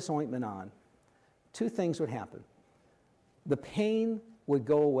smeared this ointment on, two things would happen. The pain would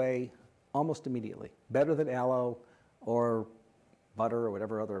go away almost immediately, better than aloe or butter or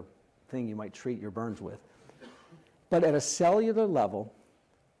whatever other thing you might treat your burns with. But at a cellular level,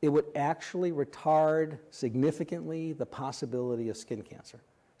 it would actually retard significantly the possibility of skin cancer.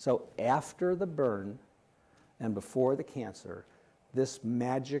 So after the burn and before the cancer, this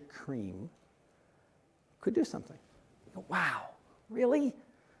magic cream could do something. You go, wow, really?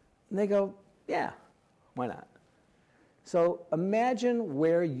 And they go, yeah, why not? So imagine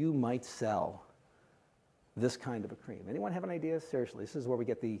where you might sell this kind of a cream. Anyone have an idea? Seriously, this is where we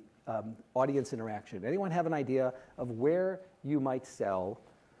get the audience interaction. Anyone have an idea of where you might sell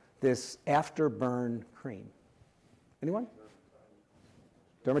this after burn cream? Anyone?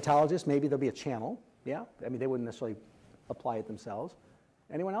 Dermatologist, maybe there'll be a channel. Yeah, I mean, they wouldn't necessarily apply it themselves.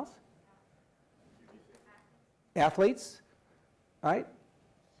 Anyone else? Athletes, right?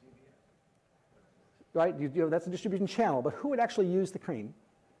 Right, you know, that's a distribution channel, but who would actually use the cream?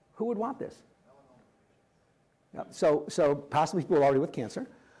 Who would want this? Yep. So possibly people already with cancer.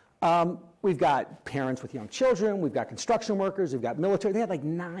 We've got parents with young children, we've got construction workers, we've got military. They had like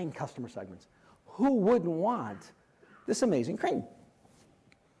 9 customer segments. Who wouldn't want this amazing cream?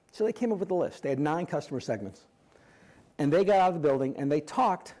 So they came up with a list. They had 9 customer segments. And they got out of the building and they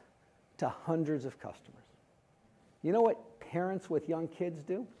talked to hundreds of customers. You know what parents with young kids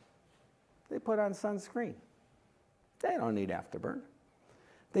do? They put on sunscreen. They don't need afterburn.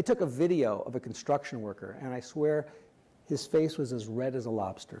 They took a video of a construction worker, and I swear his face was as red as a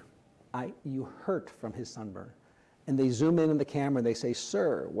lobster. You hurt from his sunburn. And they zoom in on the camera and they say,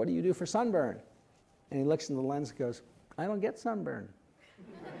 "Sir, what do you do for sunburn?" And he looks in the lens and goes, "I don't get sunburn."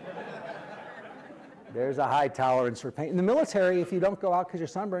 There's a high tolerance for pain. In the military, if you don't go out because you're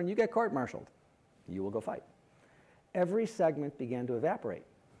sunburned, you get court-martialed. You will go fight. Every segment began to evaporate.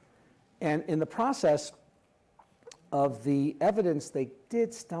 And in the process of the evidence, they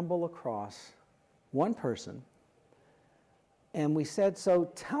did stumble across one person. And we said,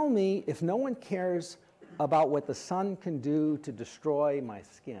 so tell me, if no one cares about what the sun can do to destroy my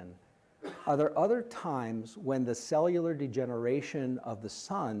skin, are there other times when the cellular degeneration of the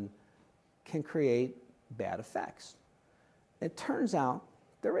sun can create bad effects? It turns out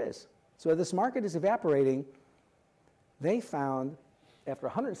there is. So this market is evaporating. They found, after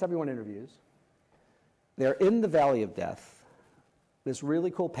 171 interviews, they're in the valley of death. This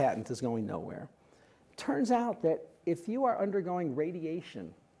really cool patent is going nowhere. Turns out that if you are undergoing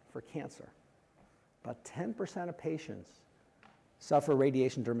radiation for cancer, about 10% of patients suffer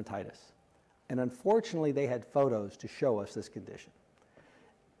radiation dermatitis. And unfortunately, they had photos to show us this condition.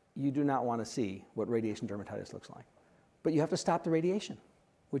 You do not want to see what radiation dermatitis looks like. But you have to stop the radiation,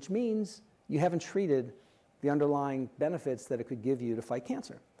 which means you haven't treated the underlying benefits that it could give you to fight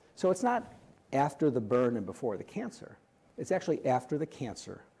cancer. So it's not after the burn and before the cancer. It's actually after the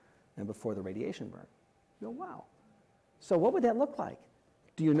cancer and before the radiation burn. You go, wow. So what would that look like?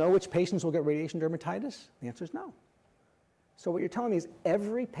 Do you know which patients will get radiation dermatitis? The answer is no. So what you're telling me is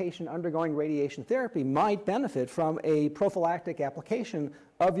every patient undergoing radiation therapy might benefit from a prophylactic application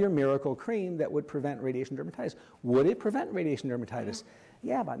of your miracle cream that would prevent radiation dermatitis. Would it prevent radiation dermatitis?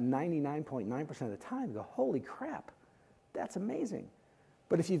 Yeah, about 99.9% of the time. You go, holy crap, that's amazing.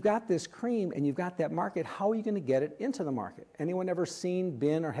 But if you've got this cream and you've got that market, how are you going to get it into the market? Anyone ever seen,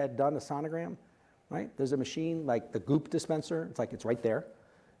 been, or had done a sonogram? right? There's a machine like the goop dispenser. It's like it's right there,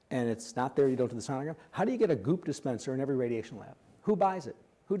 and it's not there. You don't do the sonogram. How do you get a goop dispenser in every radiation lab? Who buys it?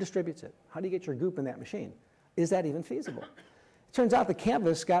 Who distributes it? How do you get your goop in that machine? Is that even feasible? It turns out the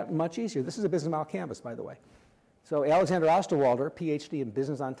canvas got much easier. This is a business model canvas, by the way. So Alexander Osterwalder, PhD in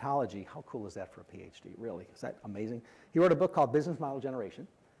business ontology. How cool is that for a PhD, really? Is that amazing? He wrote a book called Business Model Generation.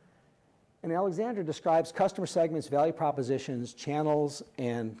 And Alexander describes customer segments, value propositions, channels,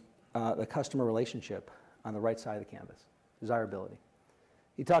 and the customer relationship on the right side of the canvas, desirability.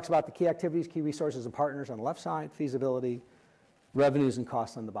 He talks about the key activities, key resources, and partners on the left side, feasibility, revenues and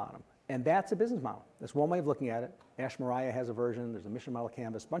costs on the bottom. And that's a business model. That's one way of looking at it. Ash Mariah has a version. There's a mission model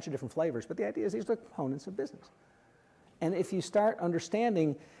canvas, a bunch of different flavors. But the idea is these are the components of business. And if you start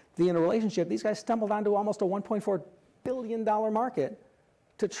understanding the interrelationship, these guys stumbled onto almost a $1.4 billion market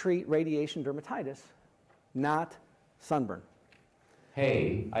to treat radiation dermatitis, not sunburn.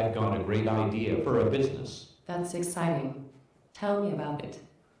 Hey, I've got a great idea for a business. That's exciting. Tell me about it.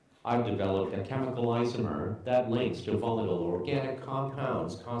 I've developed a chemical isomer that links to volatile organic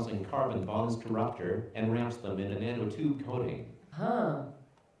compounds causing carbon bonds to rupture and wraps them in a nanotube coating. Huh.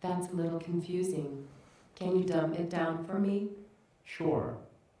 That's a little confusing. Can you dumb it down for me? Sure.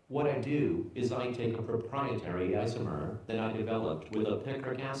 What I do is I take a proprietary isomer that I developed with a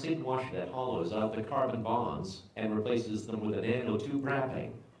picric acid wash that hollows out the carbon bonds and replaces them with a nanotube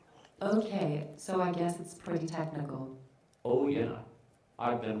wrapping. Okay, so I guess it's pretty technical. Oh yeah.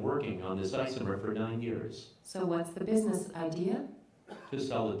 I've been working on this isomer for 9 years. So what's the business idea? To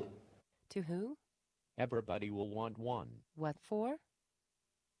sell it. To who? Everybody will want one. What for?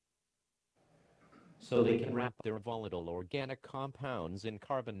 So they can wrap their volatile organic compounds in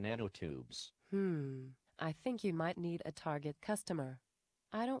carbon nanotubes. I think you might need a target customer.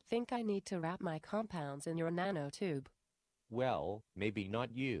 I don't think I need to wrap my compounds in your nanotube. Well, maybe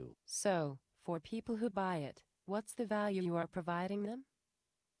not you. So, for people who buy it, what's the value you are providing them?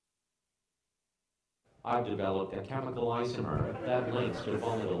 I've developed a chemical isomer that links to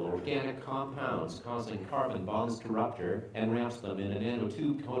volatile organic compounds causing carbon bonds to rupture and wraps them in a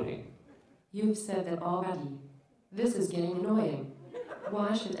nanotube coating. You've said that already. This is getting annoying.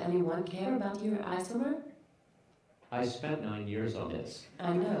 Why should anyone care about your isomer? I spent 9 years on this.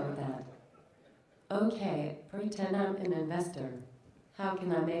 I know that. Okay, pretend I'm an investor. How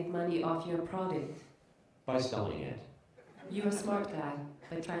can I make money off your product? By selling it. You're a smart guy,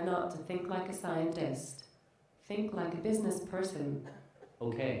 but try not to think like a scientist. Think like a business person.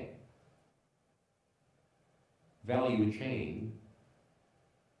 Okay. Value chain.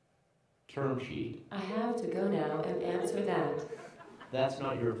 Term sheet. I have to go now and answer that. That's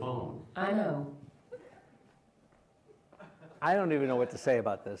not your phone. I know. I don't even know what to say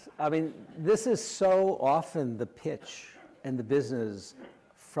about this. I mean, this is so often the pitch and the business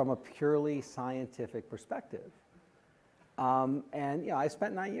from a purely scientific perspective. And I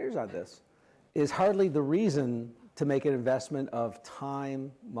spent 9 years on this. Is hardly the reason to make an investment of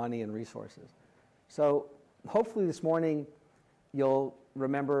time, money, and resources. So hopefully this morning you'll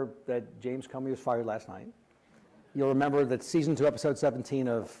remember that James Comey was fired last night. You'll remember that season 2, episode 17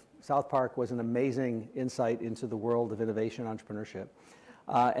 of South Park was an amazing insight into the world of innovation and entrepreneurship,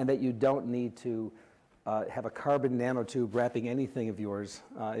 and that you don't need to have a carbon nanotube wrapping anything of yours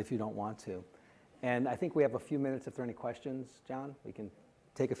if you don't want to. And I think we have a few minutes if there are any questions. John, we can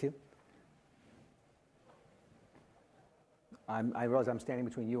take a few. I realize I'm standing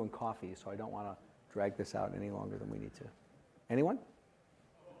between you and coffee, so I don't want to drag this out any longer than we need to. Anyone?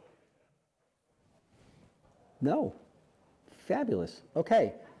 No. Fabulous.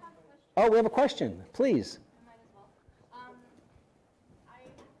 Okay. Oh, we have a question. Please. I might as well. I have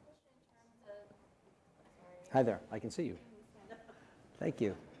a question in terms of. Hi there. I can see you. Thank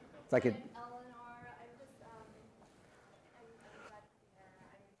you. It's like a. Eleanor, I'm just. I'm glad to be here.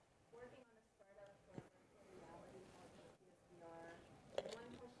 I'm working on a startup for virtual reality called VR. And one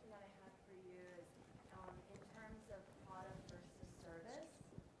question that I had for you is, in terms of product versus service.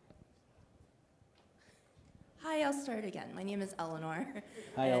 Hi, I'll start again. My name is Eleanor.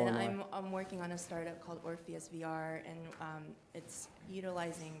 Hi, and Eleanor. I'm working on a startup called Orpheus VR, and it's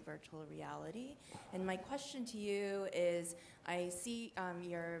utilizing virtual reality. And my question to you is, I see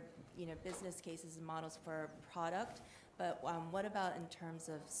your business cases and models for a product, but what about in terms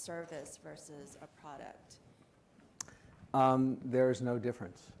of service versus a product? There is no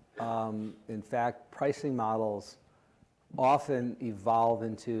difference. In fact, pricing models often evolve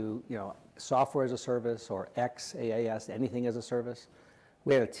into software as a service or XaaS, anything as a service.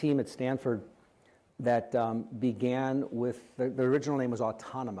 We had a team at Stanford that began with, the original name was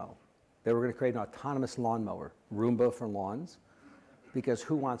Autonomo. They were going to create an autonomous lawnmower, Roomba for lawns, because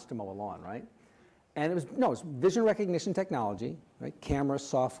who wants to mow a lawn, right? And it was vision recognition technology, right? Camera,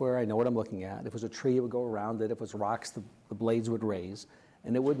 software, I know what I'm looking at. If it was a tree, it would go around it. If it was rocks, the blades would raise,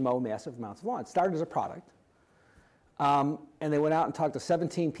 and it would mow massive amounts of lawn. It started as a product. And they went out and talked to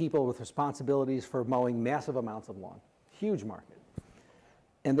 17 people with responsibilities for mowing massive amounts of lawn. Huge market.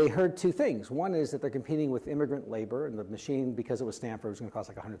 And they heard two things. One is that they're competing with immigrant labor, and the machine, because it was Stanford, was going to cost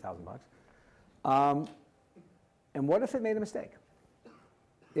like $100,000. And what if it made a mistake?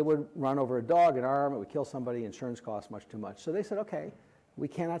 It would run over a dog, an arm, it would kill somebody, insurance costs much too much. So they said, okay, we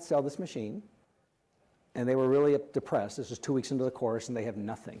cannot sell this machine. And they were really depressed. This was 2 weeks into the course, and they have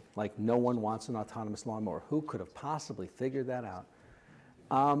nothing. Like, no one wants an autonomous lawnmower. Who could have possibly figured that out?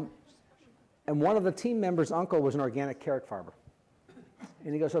 And one of the team members' uncle was an organic carrot farmer.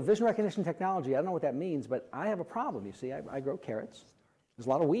 And he goes, so vision recognition technology, I don't know what that means, but I have a problem. You see, I grow carrots. There's a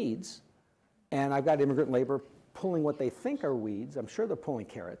lot of weeds. And I've got immigrant labor pulling what they think are weeds. I'm sure they're pulling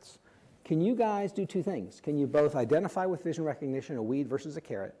carrots. Can you guys do two things? Can you both identify with vision recognition a weed versus a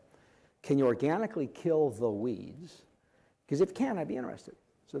carrot? Can you organically kill the weeds? Because if you can, I'd be interested.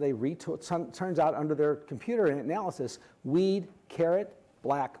 So they turns out under their computer analysis, weed, carrot,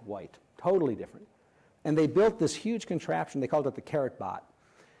 black, white. Totally different. And they built this huge contraption, they called it the carrot bot,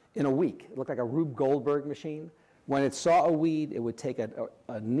 in a week. It looked like a Rube Goldberg machine. When it saw a weed, it would take a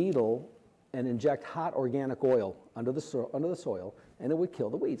needle and inject hot organic oil under the soil, and it would kill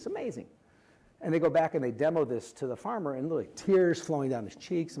the weeds. Amazing. And they go back and they demo this to the farmer, and like tears flowing down his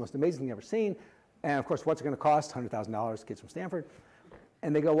cheeks, the most amazing thing you've ever seen. And of course, what's it going to cost? $100,000, kids from Stanford.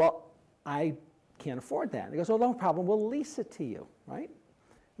 And they go, well, I can't afford that. And he goes, well, no problem, we'll lease it to you, right?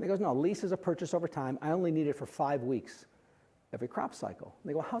 And he goes, no, lease is a purchase over time. I only need it for 5 weeks every crop cycle. And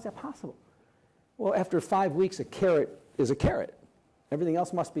they go, how's that possible? Well, after 5 weeks, a carrot is a carrot. Everything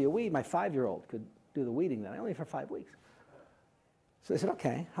else must be a weed. My 5-year-old could do the weeding then. I only need it for 5 weeks. So they said,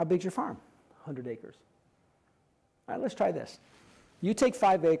 okay, how big's your farm? 100 acres. All right, let's try this. You take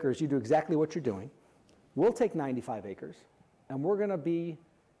 5 acres, you do exactly what you're doing. We'll take 95 acres, and we're going to be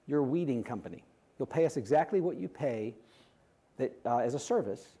your weeding company. You'll pay us exactly what you pay that, as a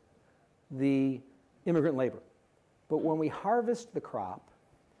service, the immigrant labor. But when we harvest the crop,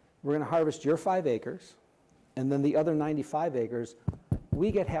 we're going to harvest your 5 acres, and then the other 95 acres, we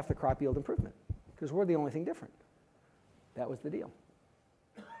get half the crop yield improvement because we're the only thing different. That was the deal.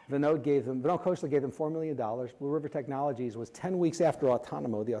 Vinod Khosla gave them $4 million. Blue River Technologies was 10 weeks after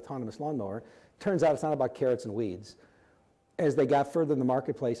Autonomo, the autonomous lawnmower. Turns out it's not about carrots and weeds. As they got further in the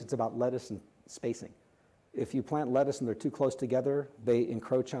marketplace, it's about lettuce and spacing. If you plant lettuce and they're too close together, they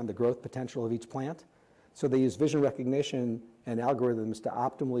encroach on the growth potential of each plant. So they use vision recognition and algorithms to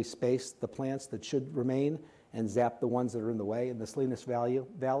optimally space the plants that should remain and zap the ones that are in the way. In the Salinas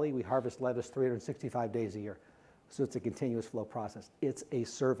Valley, we harvest lettuce 365 days a year. So it's a continuous flow process. It's a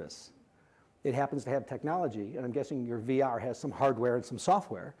service. It happens to have technology, and I'm guessing your VR has some hardware and some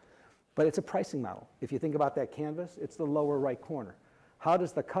software, but it's a pricing model. If you think about that canvas, it's the lower right corner. How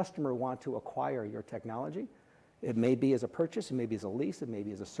does the customer want to acquire your technology? It may be as a purchase, it may be as a lease, it may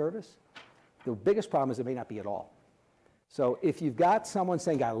be as a service. The biggest problem is it may not be at all. So if you've got someone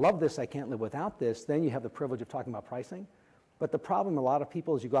saying, I love this, I can't live without this, then you have the privilege of talking about pricing. But the problem a lot of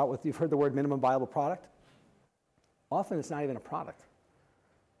people is you go out with, you've heard the word minimum viable product. Often it's not even a product.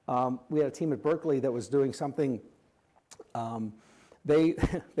 We had a team at Berkeley that was doing something, they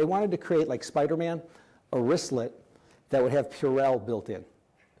wanted to create, like Spider-Man, a wristlet that would have Purell built in.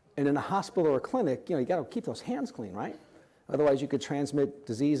 And in a hospital or a clinic, you got to keep those hands clean, right? Otherwise you could transmit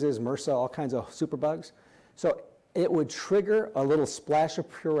diseases, MRSA, all kinds of superbugs. So it would trigger a little splash of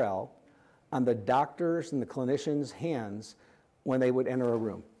Purell on the doctors and the clinicians' hands when they would enter a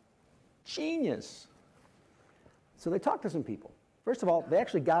room. Genius. So they talked to some people. First of all, they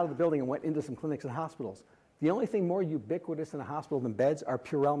actually got out of the building and went into some clinics and hospitals. The only thing more ubiquitous in a hospital than beds are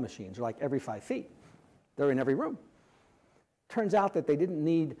Purell machines. They're like every 5 feet. They're in every room. Turns out that they didn't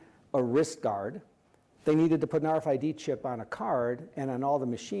need a wrist guard. They needed to put an RFID chip on a card and on all the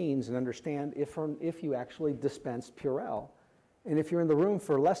machines and understand if you actually dispense Purell. And if you're in the room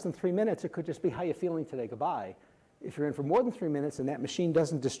for less than 3 minutes, it could just be, how you feeling today, goodbye. If you're in for more than 3 minutes and that machine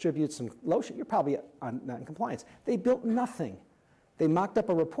doesn't distribute some lotion, you're probably not in compliance. They built nothing. They mocked up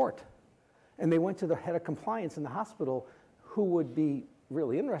a report. And they went to the head of compliance in the hospital, who would be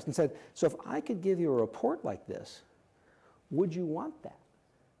really interested, and said, so if I could give you a report like this, would you want that?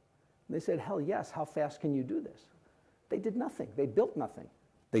 And they said, hell yes, how fast can you do this? They did nothing. They built nothing.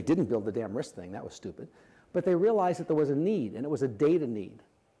 They didn't build the damn wrist thing. That was stupid. But they realized that there was a need, and it was a data need.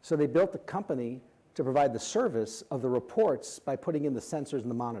 So they built a company to provide the service of the reports by putting in the sensors and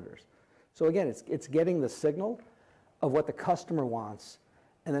the monitors. So again, it's getting the signal of what the customer wants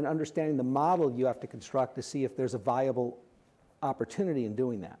and then understanding the model you have to construct to see if there's a viable opportunity in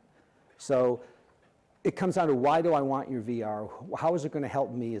doing that. So it comes down to, why do I want your VR? How is it going to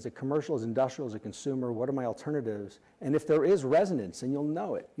help me? Is it commercial, is it industrial, is it consumer? What are my alternatives? And if there is resonance, and you'll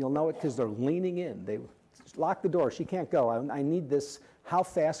know it. You'll know it because they're leaning in. They lock the door. She can't go. I need this. How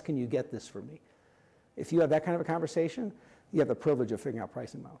fast can you get this for me? If you have that kind of a conversation, you have the privilege of figuring out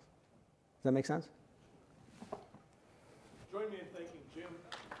pricing models. Does that make sense? Join me in thanking Jim.